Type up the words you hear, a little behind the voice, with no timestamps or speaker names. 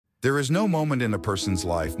There is no moment in a person's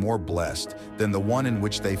life more blessed than the one in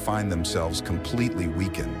which they find themselves completely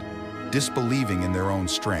weakened, disbelieving in their own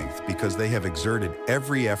strength because they have exerted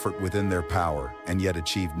every effort within their power and yet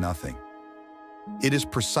achieved nothing. It is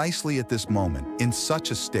precisely at this moment, in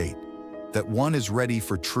such a state, that one is ready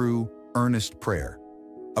for true, earnest prayer,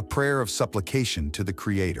 a prayer of supplication to the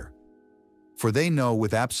Creator. For they know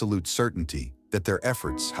with absolute certainty that their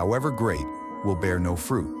efforts, however great, will bear no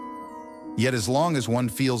fruit. Yet as long as one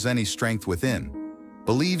feels any strength within,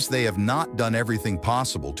 believes they have not done everything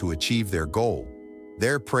possible to achieve their goal,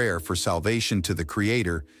 their prayer for salvation to the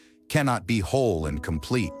Creator cannot be whole and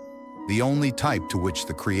complete, the only type to which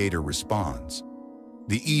the Creator responds.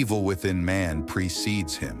 The evil within man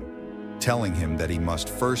precedes him, telling him that he must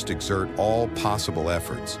first exert all possible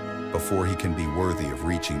efforts before he can be worthy of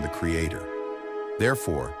reaching the Creator.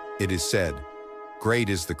 Therefore, it is said, "Great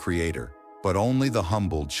is the Creator, but only the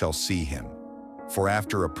humbled shall see him." For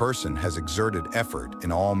after a person has exerted effort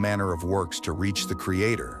in all manner of works to reach the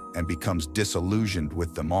Creator and becomes disillusioned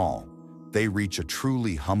with them all, they reach a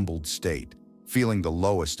truly humbled state, feeling the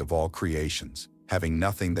lowest of all creations, having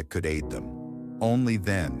nothing that could aid them. Only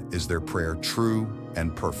then is their prayer true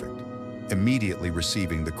and perfect, immediately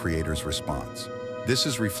receiving the Creator's response. This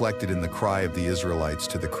is reflected in the cry of the Israelites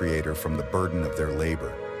to the Creator from the burden of their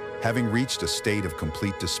labor. Having reached a state of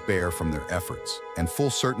complete despair from their efforts and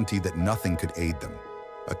full certainty that nothing could aid them,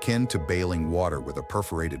 akin to bailing water with a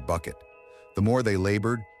perforated bucket, the more they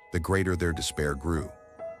labored, the greater their despair grew.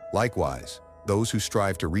 Likewise, those who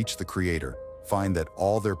strive to reach the Creator find that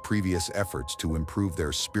all their previous efforts to improve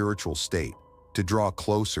their spiritual state, to draw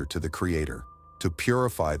closer to the Creator, to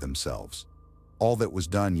purify themselves, all that was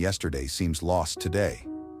done yesterday seems lost today.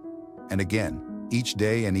 And again, each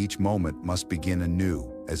day and each moment must begin anew,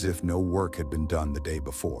 as if no work had been done the day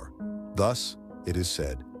before. Thus, it is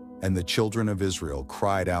said, "And the children of Israel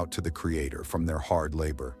cried out to the Creator from their hard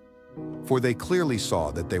labor." For they clearly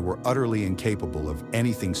saw that they were utterly incapable of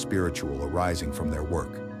anything spiritual arising from their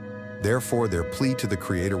work. Therefore, their plea to the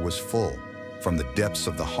Creator was full, from the depths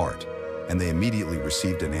of the heart, and they immediately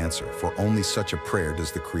received an answer, for only such a prayer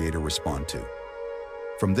does the Creator respond to.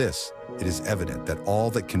 From this, it is evident that all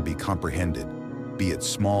that can be comprehended, be it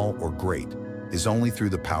small or great, is only through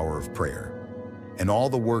the power of prayer. And all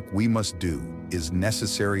the work we must do is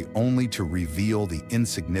necessary only to reveal the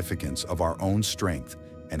insignificance of our own strength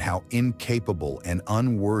and how incapable and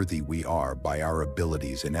unworthy we are by our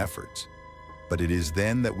abilities and efforts. But it is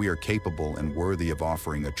then that we are capable and worthy of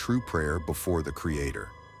offering a true prayer before the Creator.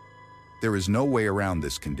 There is no way around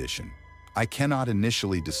this condition. I cannot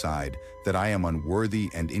initially decide that I am unworthy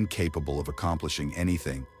and incapable of accomplishing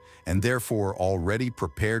anything, and therefore already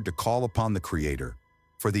prepared to call upon the Creator,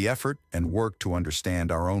 for the effort and work to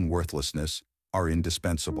understand our own worthlessness are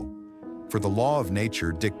indispensable. For the law of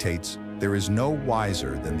nature dictates there is no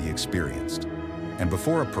wiser than the experienced, and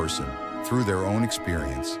before a person, through their own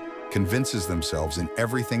experience, convinces themselves in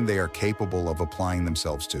everything they are capable of applying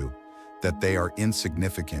themselves to, that they are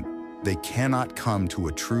insignificant, they cannot come to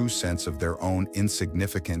a true sense of their own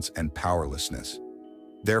insignificance and powerlessness.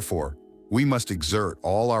 Therefore, we must exert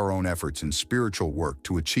all our own efforts in spiritual work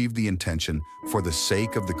to achieve the intention for the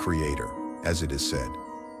sake of the Creator, as it is said,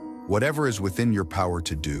 "Whatever is within your power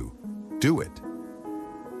to do, do it."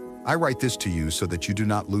 I write this to you so that you do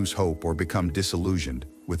not lose hope or become disillusioned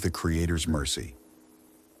with the Creator's mercy.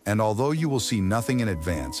 And although you will see nothing in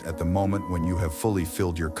advance at the moment when you have fully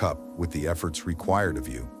filled your cup with the efforts required of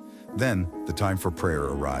you, then the time for prayer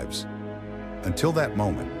arrives. Until that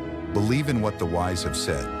moment, believe in what the wise have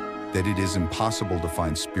said, that it is impossible to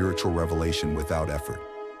find spiritual revelation without effort.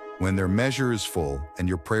 When their measure is full and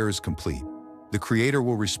your prayer is complete, the Creator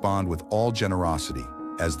will respond with all generosity,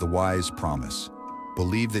 as the wise promise.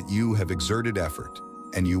 Believe that you have exerted effort,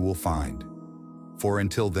 and you will find. For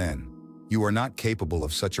until then, you are not capable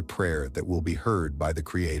of such a prayer that will be heard by the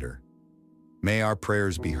Creator. May our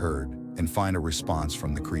prayers be heard and find a response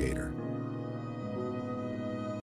from the Creator.